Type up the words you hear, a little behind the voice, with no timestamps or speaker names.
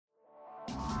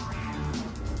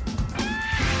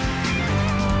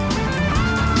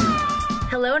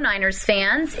Hello, Niners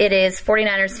fans. It is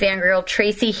 49ers Fangirl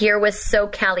Tracy here with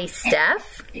SoCali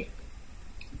Steph.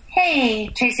 Hey,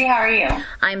 Tracy, how are you?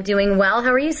 I'm doing well.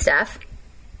 How are you, Steph?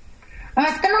 Well,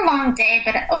 it's been a long day,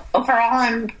 but overall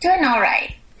I'm doing all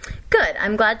right. Good.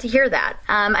 I'm glad to hear that.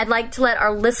 I'd like to let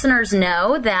our listeners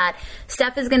know that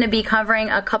Steph is going to be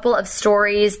covering a couple of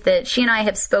stories that she and I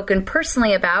have spoken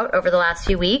personally about over the last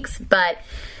few weeks, but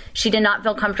she did not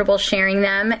feel comfortable sharing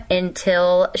them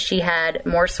until she had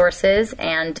more sources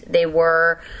and they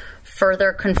were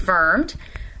further confirmed.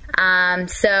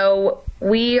 So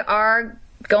we are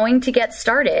going to get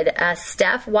started.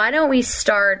 Steph, why don't we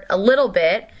start a little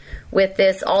bit with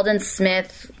this Aldon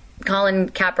Smith, Colin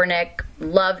Kaepernick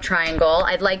love triangle.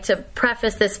 I'd like to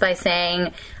preface this by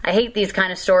saying I hate these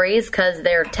kind of stories because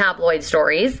they're tabloid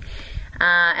stories,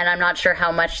 and I'm not sure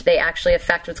how much they actually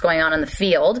affect what's going on the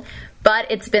field.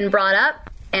 But it's been brought up,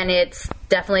 and it's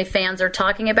definitely fans are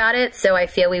talking about it, so I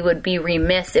feel we would be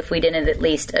remiss if we didn't at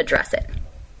least address it.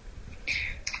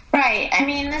 Right. I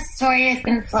mean, this story has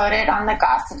been floated on the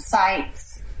gossip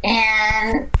sites,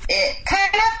 and it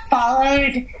kind of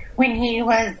followed when he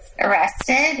was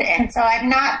arrested, and so I've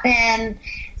not been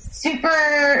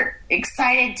super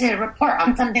excited to report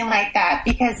on something like that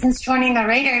because since joining the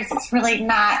Raiders, it's really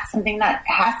not something that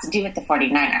has to do with the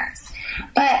 49ers.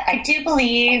 But I do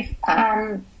believe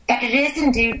that it is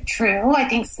indeed true. I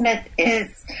think Smith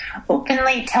is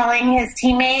openly telling his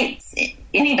teammates,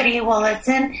 anybody who will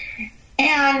listen,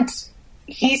 and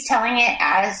he's telling it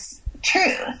as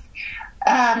truth.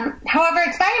 However,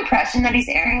 it's my impression that he's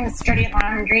airing this dirty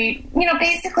laundry,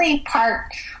 basically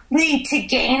partly to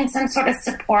gain some sort of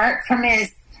support from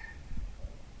his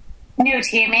new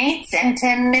teammates and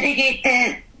to mitigate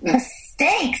the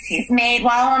mistakes he's made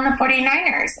while on the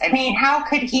 49ers. I mean, how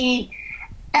could he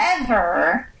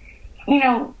ever,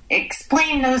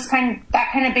 explain that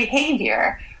kind of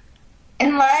behavior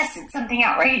unless it's something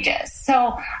outrageous?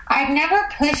 So I've never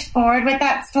pushed forward with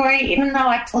that story, even though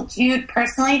I've told you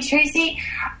personally, Tracy,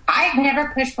 I've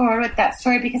never pushed forward with that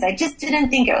story because I just didn't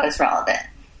think it was relevant.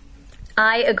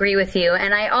 I agree with you.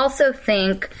 And I also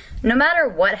think no matter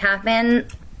what happened,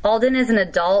 Aldon is an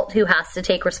adult who has to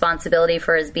take responsibility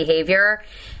for his behavior.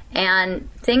 And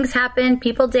things happen.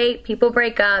 People date, people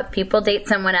break up, people date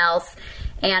someone else.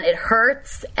 And it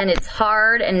hurts and it's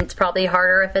hard, and it's probably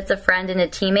harder if it's a friend and a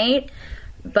teammate.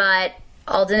 But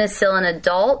Aldon is still an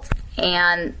adult,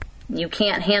 and you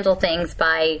can't handle things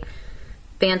by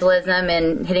vandalism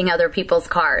and hitting other people's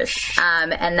cars.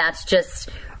 And that's just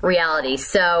reality.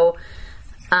 So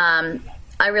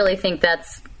I really think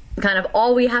that's kind of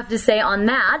all we have to say on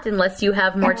that, unless you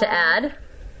have more to add.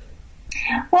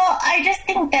 Well, I just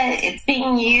think that it's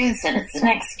being used and it's an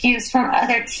excuse from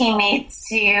other teammates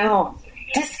to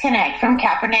disconnect from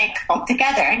Kaepernick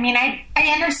altogether. I mean, I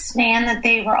understand that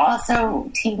they were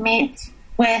also teammates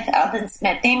with Aldon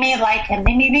Smith. They may like him.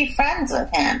 They may be friends with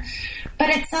him. But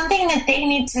it's something that they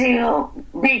need to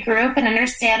regroup and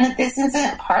understand that this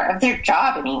isn't part of their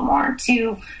job anymore,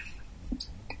 to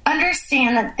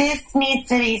understand that this needs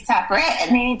to be separate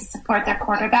and they need to support their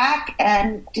quarterback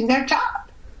and do their job.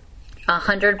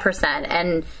 100%.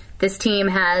 And this team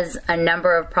has a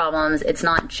number of problems. It's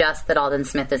not just that Aldon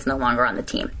Smith is no longer on the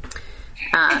team.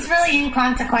 It's really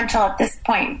inconsequential at this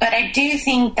point, but I do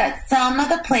think that some of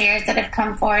the players that have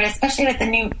come forward, especially with the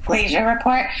new Glazier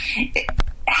report,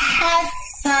 has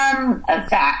some of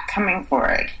that coming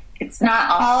forward. It's not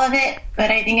all of it,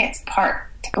 but I think it's part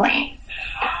to blame.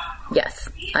 Yes,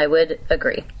 I would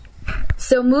agree.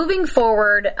 So moving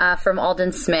forward from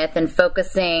Aldon Smith and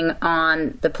focusing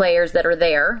on the players that are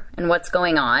there and what's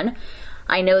going on,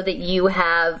 I know that you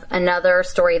have another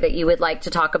story that you would like to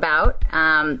talk about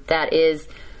that is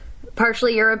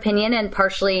partially your opinion and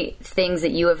partially things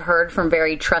that you have heard from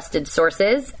very trusted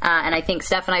sources. And I think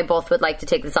Steph and I both would like to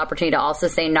take this opportunity to also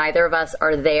say neither of us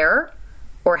are there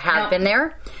or have been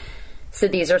there. So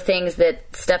these are things that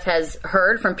Steph has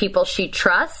heard from people she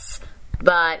trusts,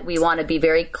 but we want to be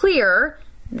very clear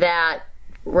that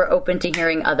we're open to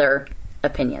hearing other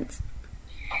opinions.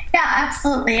 Yeah,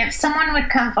 absolutely. If someone would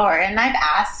come forward, and I've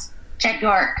asked Jed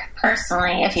York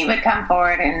personally if he would come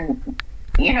forward and,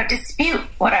 dispute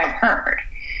what I've heard,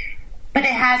 but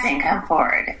it hasn't come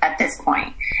forward at this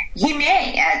point. He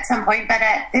may at some point, but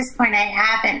at this point I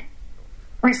haven't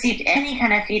received any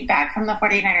kind of feedback from the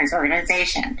 49ers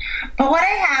organization. But what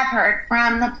I have heard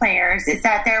from the players is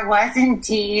that there was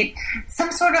indeed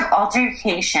some sort of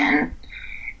altercation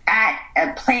at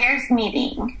a players'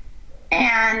 meeting,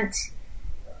 and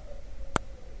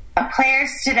a player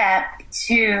stood up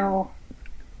to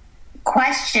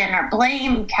question or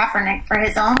blame Kaepernick for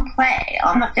his own play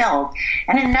on the field,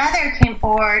 and another came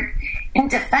forward in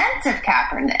defense of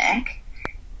Kaepernick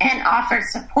and offered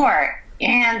support.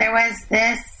 And there was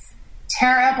this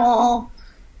terrible,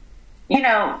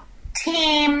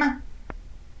 team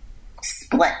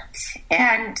split.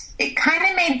 And it kind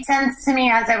of made sense to me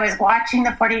as I was watching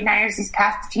the 49ers these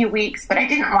past few weeks, but I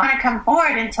didn't want to come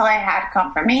forward until I had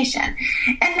confirmation.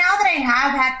 And now that I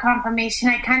have had confirmation,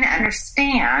 I kind of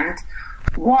understand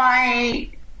why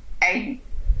it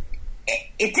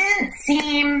didn't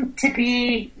seem to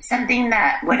be something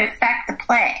that would affect the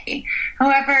play.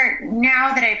 However,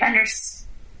 now that I've understood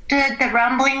the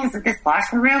rumblings of this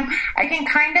locker room, I can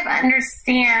kind of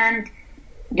understand,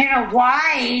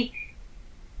 why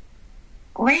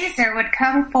Glazer would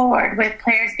come forward with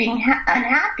players being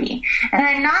unhappy. And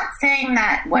I'm not saying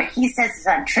that what he says is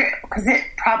untrue, because it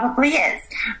probably is.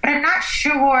 But I'm not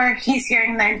sure he's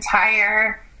hearing the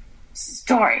entire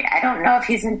story. I don't know if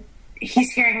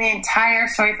he's hearing the entire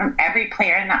story from every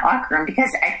player in that locker room,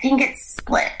 because I think it's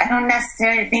split. I don't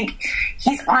necessarily think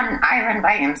he's on an island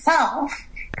by himself,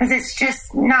 because it's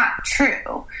just not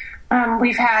true.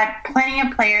 We've had plenty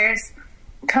of players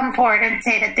come forward and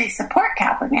say that they support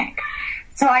Kaepernick.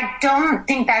 So I don't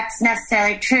think that's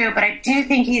necessarily true, but I do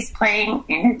think he's playing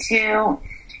into,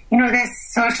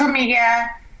 this social media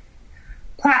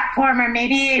platform, or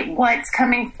maybe what's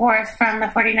coming forth from the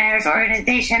 49ers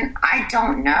organization. I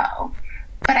don't know.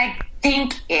 But I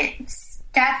think it's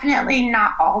definitely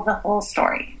not all the whole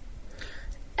story.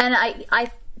 And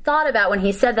I thought about when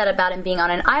he said that about him being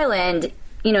on an island,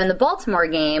 in the Baltimore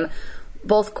game,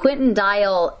 both Quentin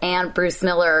Dial and Bruce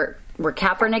Miller were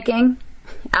Kaepernicking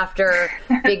after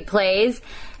big plays.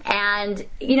 And,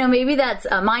 maybe that's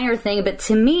a minor thing, but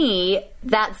to me,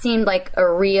 that seemed like a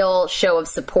real show of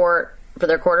support for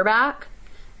their quarterback,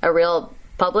 a real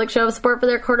public show of support for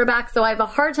their quarterback. So I have a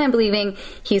hard time believing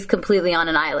he's completely on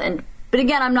an island. But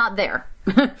again, I'm not there.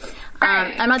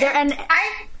 I'm not there. And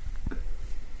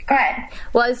go ahead.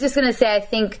 Well, I was just going to say, I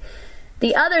think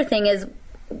the other thing is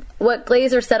what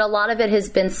Glazer said, a lot of it has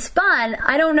been spun.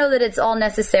 I don't know that it's all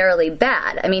necessarily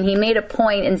bad. I mean, he made a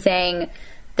point in saying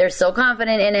they're still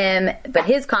confident in him, but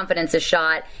his confidence is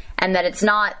shot, and that it's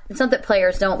not that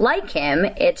players don't like him.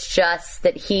 It's just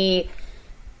that he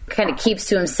kind of keeps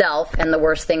to himself, and the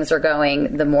worse things are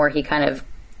going, the more he kind of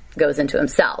goes into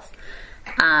himself.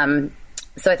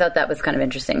 So I thought that was kind of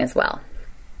interesting as well.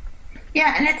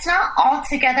 Yeah, and it's not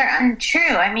altogether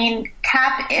untrue. I mean,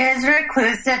 Cap is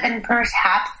reclusive and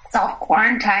perhaps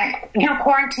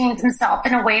quarantines himself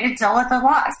in a way to deal with a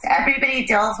loss. Everybody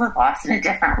deals with loss in a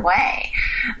different way.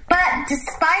 But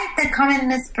despite the common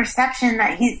misperception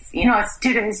that he's, it's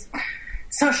due to his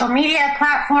social media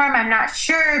platform, I'm not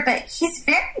sure, but he's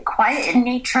very quiet in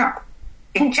nature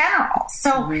in general.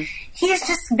 So he's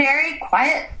just a very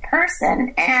quiet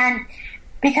person, and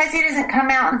because he doesn't come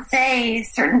out and say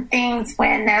certain things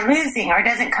when they're losing, or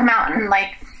doesn't come out and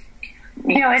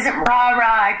isn't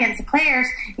rah-rah against the players,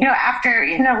 after,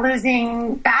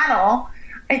 losing battle,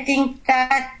 I think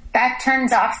that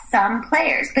turns off some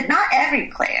players, but not every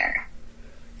player.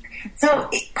 So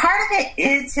part of it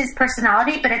is his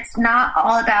personality, but it's not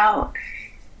all about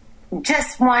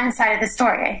just one side of the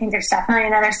story. I think there's definitely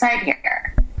another side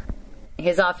here.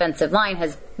 His offensive line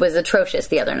was atrocious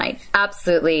the other night.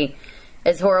 Absolutely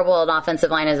as horrible an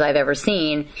offensive line as I've ever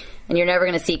seen. And you're never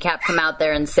going to see Cap come out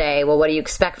there and say, well, what do you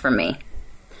expect from me?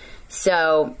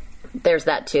 So there's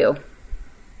that too.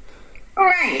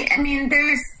 Right.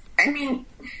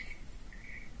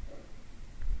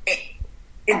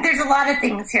 There's a lot of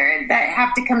things here that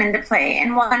have to come into play.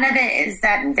 And one of it is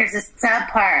that there's a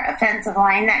subpar offensive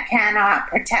line that cannot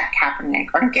protect Kaepernick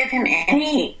or give him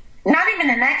not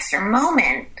even an extra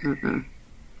moment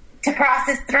to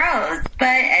process throws.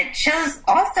 But it shows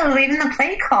also, even the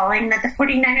play calling, that the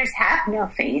 49ers have no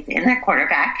faith in their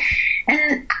quarterback.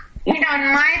 And, in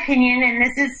my opinion, and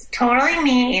this is totally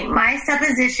me, my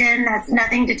supposition has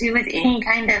nothing to do with any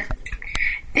kind of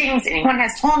things anyone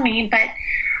has told me, but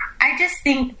I just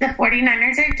think the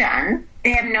 49ers are done.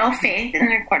 They have no faith in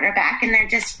their quarterback, and they're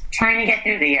just trying to get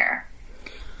through the year.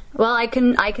 Well, I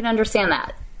can understand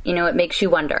that. It makes you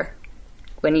wonder.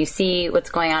 When you see what's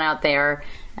going on out there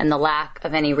and the lack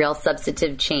of any real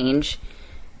substantive change,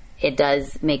 it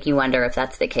does make you wonder if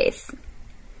that's the case.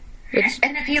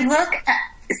 And if you look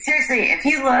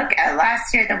at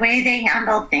last year, the way they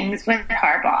handled things with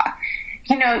Harbaugh,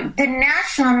 the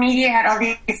national media had all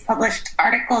these published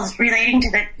articles relating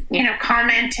to the,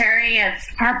 commentary of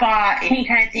Harbaugh, any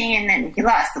kind of thing, and then he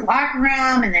lost the locker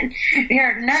room, and then we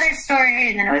heard another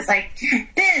story, and then it was like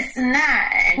this and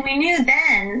that, and we knew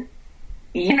then,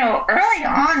 early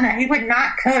on that he would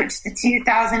not coach the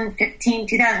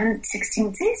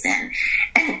 2015-2016 season.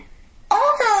 And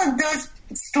although those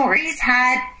stories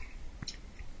had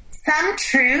some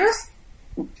truth,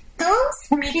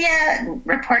 those media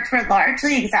reports were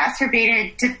largely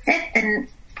exacerbated to fit the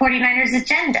 49ers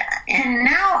agenda. And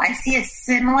now I see a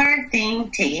similar thing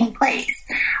taking place.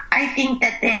 I think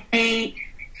that the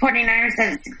 49ers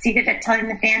have succeeded at telling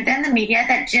the fans and the media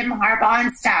that Jim Harbaugh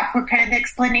and staff were kind of the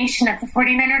explanation of the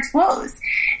 49ers' woes.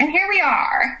 And here we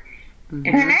are in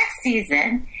the next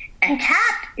season, and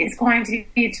Cap is going to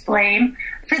be to blame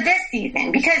for this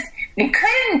season, because it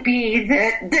couldn't be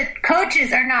that the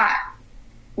coaches are not,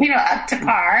 up to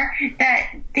par, that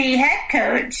the head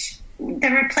coach, the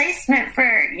replacement for,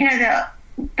 the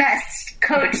best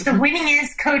coach, the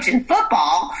winningest coach in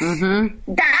football,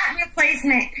 that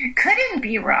replacement couldn't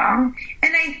be wrong.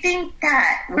 And I think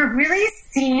that we're really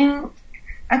seeing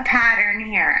a pattern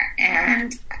here.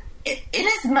 And in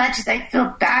as much as I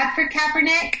feel bad for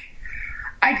Kaepernick,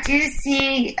 I do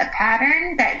see a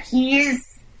pattern that he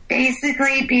is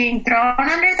basically being thrown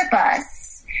under the bus.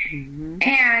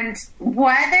 And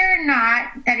whether or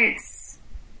not that it's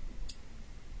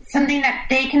something that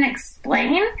they can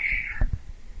explain,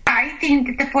 I think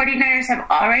that the 49ers have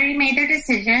already made their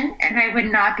decision, and I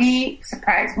would not be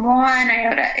surprised one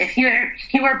iota if he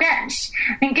were benched.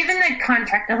 I mean, given the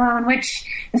contract alone, which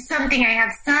is something I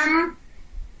have some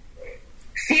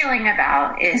feeling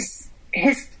about, is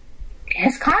his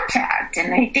contract.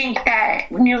 And I think that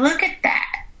when you look at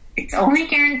that, it's only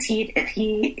guaranteed if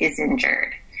he is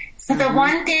injured. So the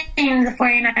one thing the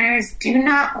 49ers do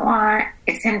not want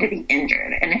is him to be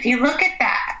injured. And if you look at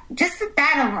that, just at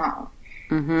that alone,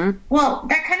 well,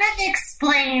 that kind of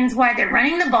explains why they're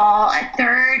running the ball at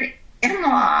 3rd and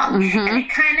long. And it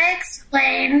kind of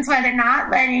explains why they're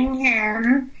not letting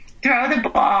him throw the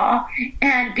ball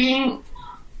and being,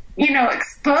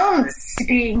 exposed to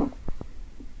being,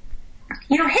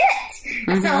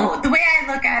 hit. So the way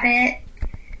I look at it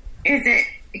is it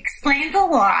explains a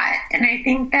lot, and I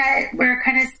think that we're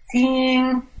kind of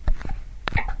seeing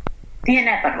the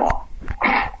inevitable.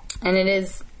 And it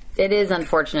is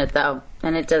unfortunate, though,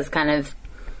 and it does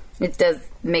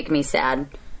make me sad.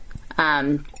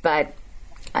 But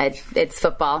it's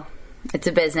football. It's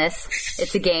a business.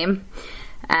 It's a game.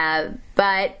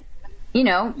 But,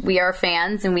 we are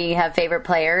fans, and we have favorite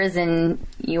players, and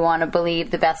you want to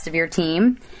believe the best of your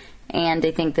team. And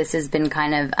I think this has been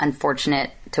kind of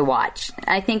unfortunate to watch.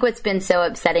 I think what's been so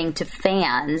upsetting to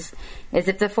fans is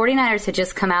if the 49ers had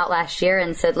just come out last year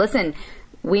and said, listen,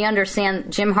 we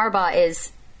understand Jim Harbaugh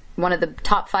is one of the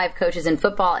top 5 coaches in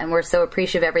football, and we're so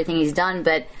appreciative of everything he's done,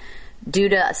 but due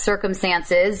to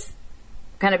circumstances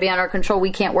kind of beyond our control,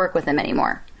 we can't work with him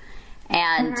anymore.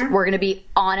 And we're going to be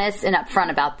honest and upfront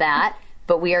about that,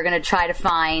 but we are going to try to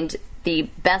find the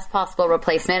best possible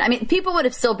replacement. I mean, people would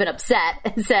have still been upset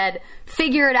and said,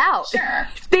 figure it out. Sure.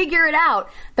 Figure it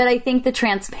out. But I think the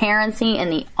transparency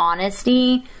and the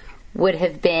honesty would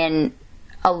have been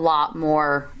a lot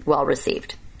more well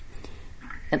received,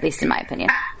 at least in my opinion.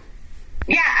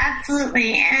 Yeah,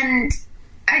 absolutely. And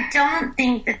I don't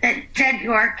think that Jed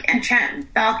York and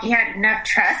Trent Baalke had enough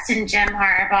trust in Jim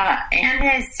Harbaugh and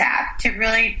his staff to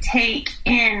really take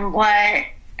in what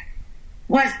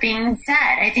was being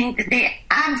said. I think that they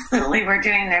absolutely were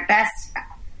doing their best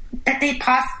that they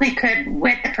possibly could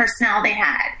with the personnel they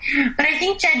had. But I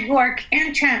think Jed York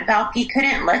and Trent Baalke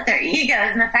couldn't let their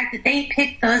egos and the fact that they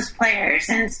picked those players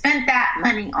and spent that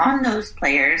money on those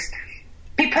players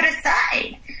be put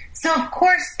aside. So, of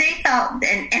course, they felt,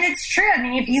 and it's true, I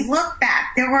mean, if you look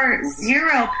back, there were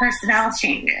 0 personnel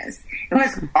changes. It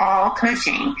was all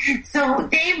coaching. So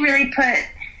they really put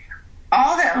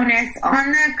all the onus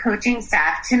on the coaching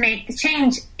staff to make the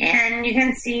change, and you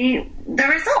can see the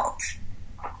result.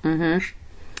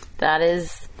 That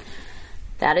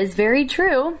is very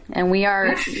true, and we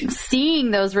are seeing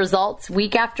those results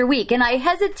week after week. And I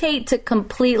hesitate to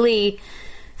completely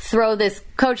throw this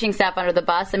coaching staff under the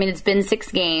bus. I mean, it's been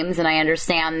 6 games, and I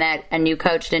understand that a new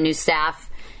coach and a new staff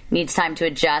needs time to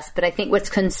adjust. But I think what's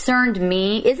concerned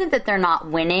me isn't that they're not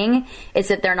winning, it's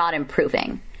that they're not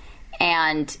improving.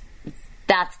 And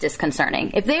that's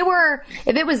disconcerting. If there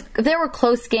were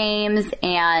close games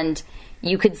and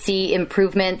you could see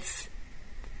improvements,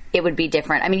 it would be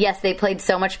different. I mean, yes, they played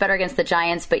so much better against the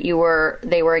Giants, but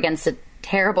they were against a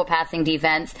terrible passing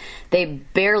defense. They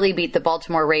barely beat the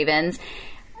Baltimore Ravens,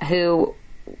 who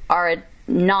are a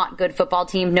not good football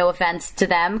team. No offense to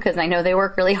them, because I know they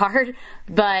work really hard,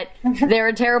 but they're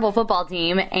a terrible football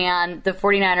team, and the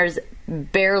 49ers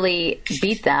barely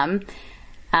beat them.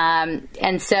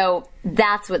 And so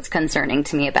that's what's concerning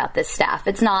to me about this staff.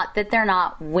 It's not that they're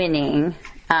not winning.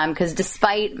 Because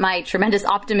despite my tremendous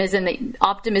optimism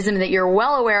that you're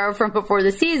well aware of from before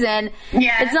the season,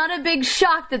 it's not a big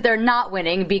shock that they're not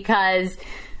winning because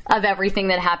of everything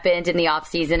that happened in the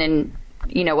offseason and,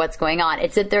 what's going on.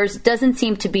 It's that there doesn't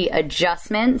seem to be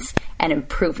adjustments and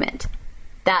improvement.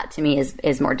 That, to me,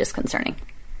 is more disconcerting.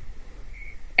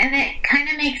 And it kind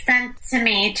of makes sense to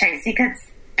me, Tracy,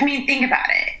 because, think about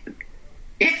it.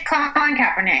 If Colin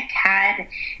Kaepernick had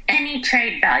any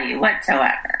trade value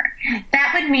whatsoever,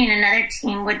 that would mean another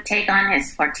team would take on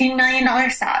his $14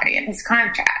 million salary of his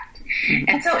contract.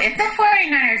 And so if the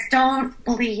 49ers don't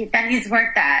believe that he's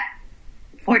worth that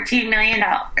 $14 million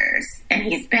and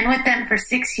he's been with them for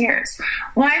 6 years,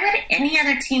 why would any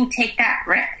other team take that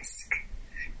risk?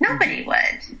 Nobody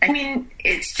would.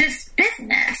 It's just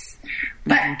business.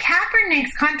 But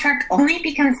Kaepernick's contract only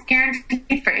becomes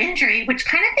guaranteed for injury, which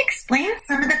kind of explains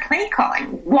some of the play calling.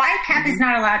 Why Cap is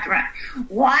not allowed to run.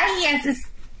 Why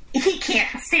he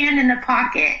can't stand in the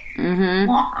pocket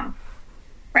long.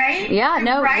 Right? Yeah,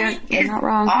 no, you're not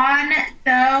wrong. On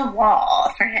the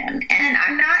wall for him. And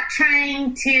I'm not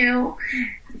trying to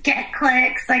get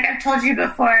clicks. Like I've told you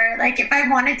before, if I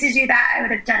wanted to do that, I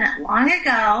would have done it long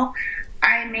ago.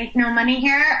 I make no money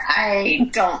here. I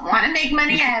don't want to make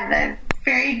money. I have a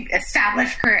very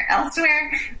established career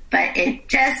elsewhere, but it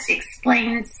just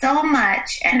explains so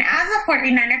much. And as a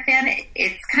 49er fan,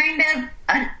 it's kind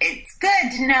of, it's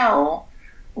good to know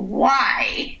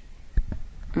why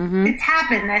it's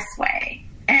happened this way.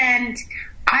 And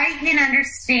I can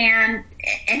understand,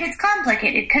 and it's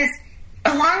complicated because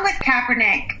along with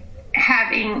Kaepernick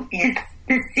having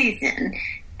this season,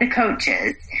 the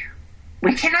coaches,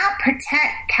 we cannot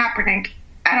protect Kaepernick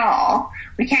at all.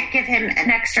 We can't give him an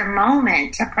extra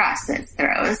moment to process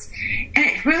throws. And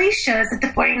it really shows that the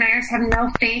 49ers have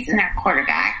no faith in their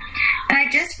quarterback. And I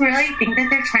just really think that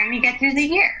they're trying to get through the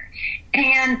year.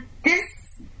 And this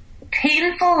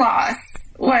painful loss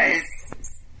was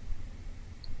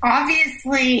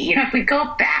obviously, if we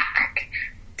go back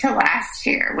to last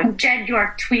year when Jed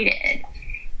York tweeted,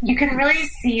 you can really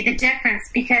see the difference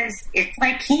because it's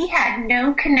like he had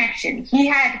no connection. He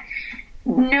had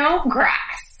no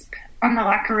grasp on the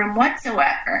locker room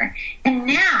whatsoever. And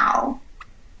now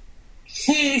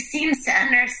he seems to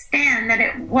understand that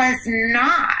it was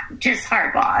not just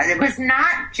Harbaugh. It was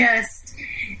not just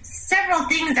several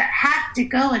things that have to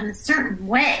go in a certain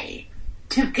way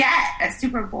to get a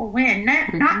Super Bowl win.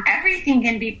 Not everything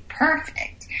can be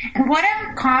perfect. And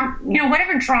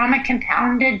whatever drama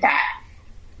compounded that,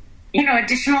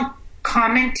 additional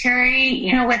commentary,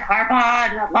 with Harbaugh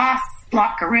and the lost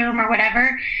locker room or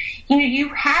whatever, you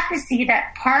have to see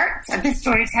that parts of the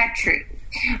stories had truth.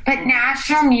 But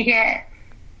national media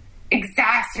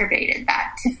exacerbated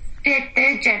that to fit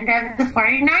the agenda of the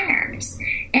 49ers.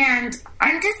 And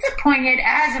I'm disappointed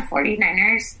as a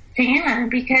 49ers fan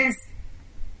because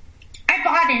I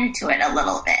bought into it a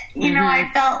little bit. I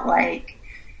felt like,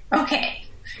 okay,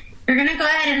 you're going to go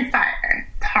ahead and fire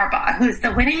Harbaugh, who's the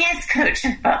winningest coach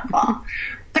in football.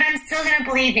 But I'm still going to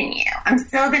believe in you. I'm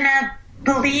still going to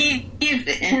believe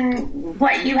in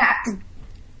what you have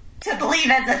to believe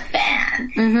as a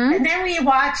fan. And then we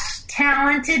watched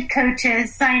talented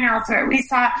coaches sign elsewhere. We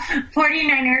saw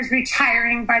 49ers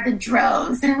retiring by the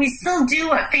droves. And we still do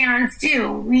what fans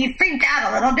do. We freaked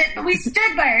out a little bit, but we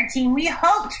stood by our team. We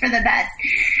hoped for the best.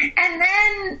 And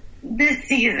then this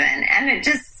season, and it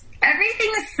just,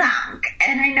 everything sunk.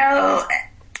 And I know,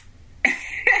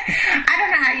 I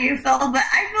don't know how you feel, but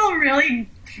I feel really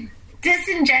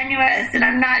disingenuous, and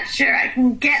I'm not sure I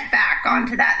can get back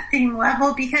onto that same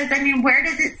level because, where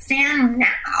does it stand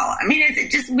now? Is it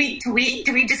just week to week?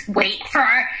 Do we just wait for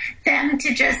them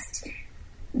to just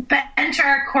bench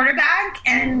our quarterback?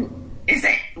 And is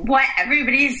it what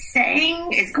everybody's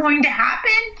saying is going to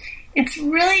happen? It's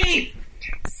really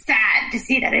sad to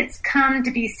see that it's come to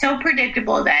be so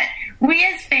predictable that we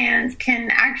as fans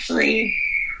can actually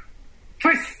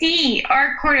foresee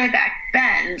our quarterback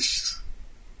benched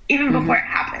even before it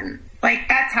happens.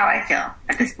 That's how I feel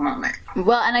at this moment.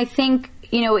 Well, and I think,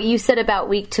 what you said about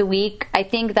week to week, I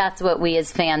think that's what we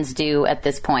as fans do at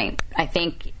this point. I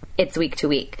think it's week to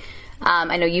week.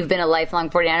 I know you've been a lifelong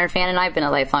 49er fan, and I've been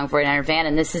a lifelong 49er fan,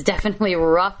 and this is definitely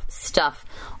rough stuff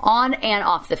on and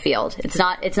off the field. It's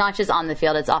not just on the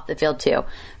field, it's off the field too.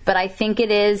 But I think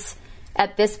it is,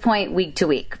 at this point, week to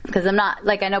week. Because I'm not,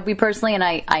 I know me personally, and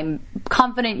I'm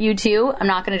confident you too, I'm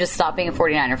not going to just stop being a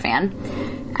 49er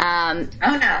fan. Oh, no.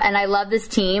 And I love this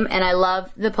team, and I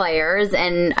love the players,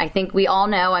 and I think we all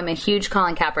know I'm a huge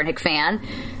Colin Kaepernick fan,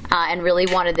 and really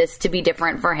wanted this to be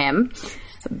different for him.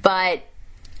 But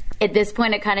at this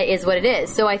point, it kind of is what it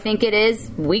is. So I think it is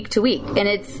week to week. And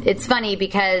it's funny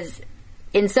because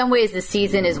in some ways the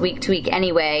season is week to week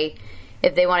anyway,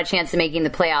 if they want a chance of making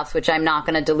the playoffs, which I'm not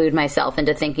going to delude myself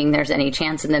into thinking there's any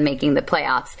chance in them making the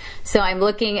playoffs. So I'm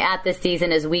looking at this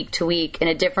season as week to week in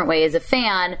a different way as a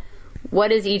fan.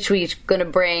 What is each week going to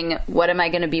bring? What am I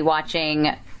going to be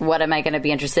watching? What am I going to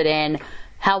be interested in?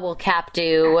 How will Cap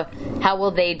do? How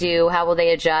will they do? How will they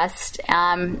adjust?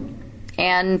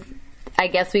 And I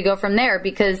guess we go from there,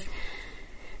 because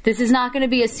this is not going to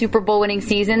be a Super Bowl winning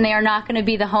season. They are not going to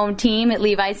be the home team at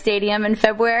Levi Stadium in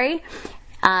February.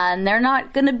 And they're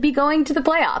not going to be going to the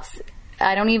playoffs.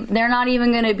 They're not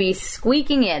even going to be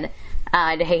squeaking in.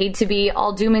 I'd hate to be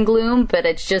all doom and gloom, but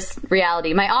it's just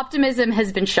reality. My optimism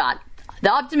has been shot.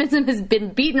 The optimism has been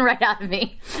beaten right out of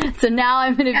me. So now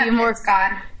I'm going to be more... It's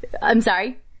gone. I'm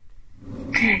sorry?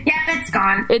 Yeah, it's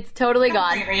gone. It's totally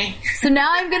Completely gone. So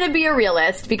now I'm going to be a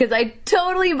realist, because I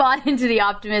totally bought into the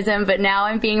optimism, but now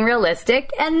I'm being realistic.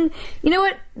 And you know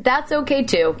what? That's okay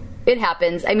too. It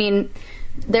happens. I mean,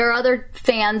 there are other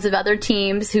fans of other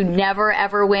teams who never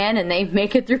ever win, and they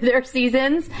make it through their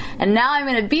seasons. And now I'm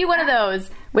going to be one of those,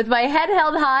 with my head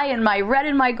held high and my red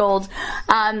and my gold.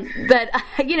 But,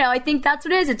 I think that's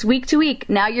what it is. It's week to week.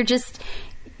 Now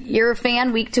you're a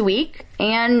fan week to week,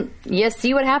 and you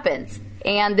see what happens.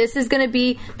 And this is going to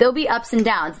be, there'll be ups and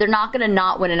downs. They're not going to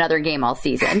not win another game all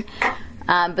season.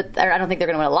 But I don't think they're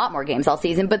going to win a lot more games all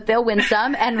season, but they'll win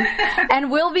some, and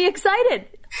we'll be excited.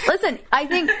 Listen, I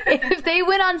think if they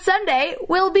win on Sunday,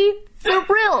 we'll be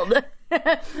thrilled.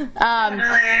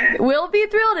 We'll be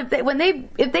thrilled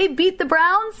if they beat the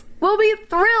Browns. We'll be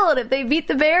thrilled if they beat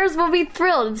the Bears. We'll be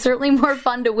thrilled. It's certainly more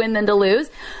fun to win than to lose.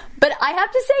 But I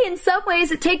have to say, in some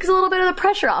ways, it takes a little bit of the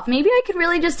pressure off. Maybe I could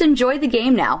really just enjoy the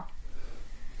game now.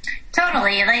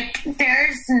 Totally.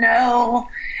 There's no...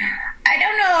 I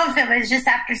don't know if it was just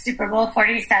after Super Bowl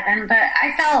 47, but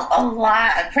I felt a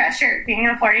lot of pressure being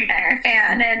a 49er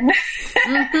fan and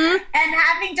and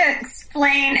having to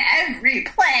explain every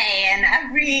play and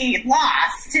every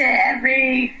loss to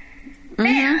every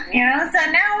fan,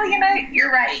 So now,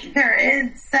 you're right. There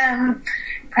is some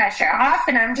pressure off,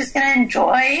 and I'm just going to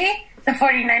enjoy the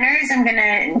 49ers. I'm going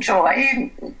to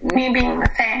enjoy me being a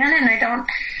fan, and I don't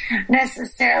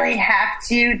necessarily have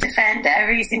to defend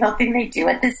every single thing they do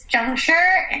at this juncture,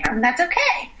 and that's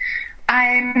okay.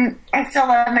 I still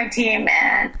love my team,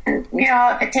 and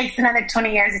if it takes another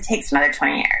 20 years, it takes another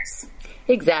 20 years.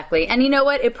 Exactly. And you know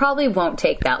what? It probably won't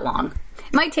take that long.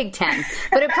 It might take 10,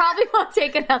 but it probably won't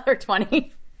take another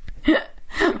 20.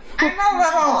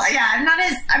 I'm not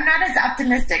as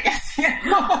optimistic as you.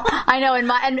 I know,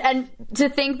 and to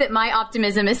think that my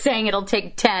optimism is saying it'll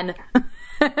take 10.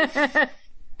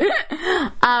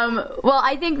 Well,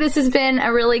 I think this has been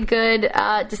a really good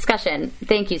discussion.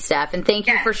 Thank you, Steph, and thank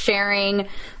you for sharing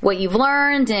what you've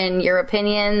learned and your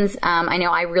opinions. I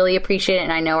know I really appreciate it,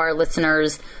 and I know our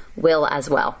listeners will as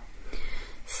well.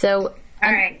 So,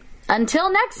 all right.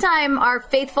 Until next time, our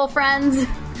faithful friends,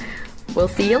 we'll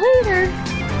see you later.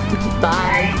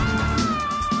 Bye.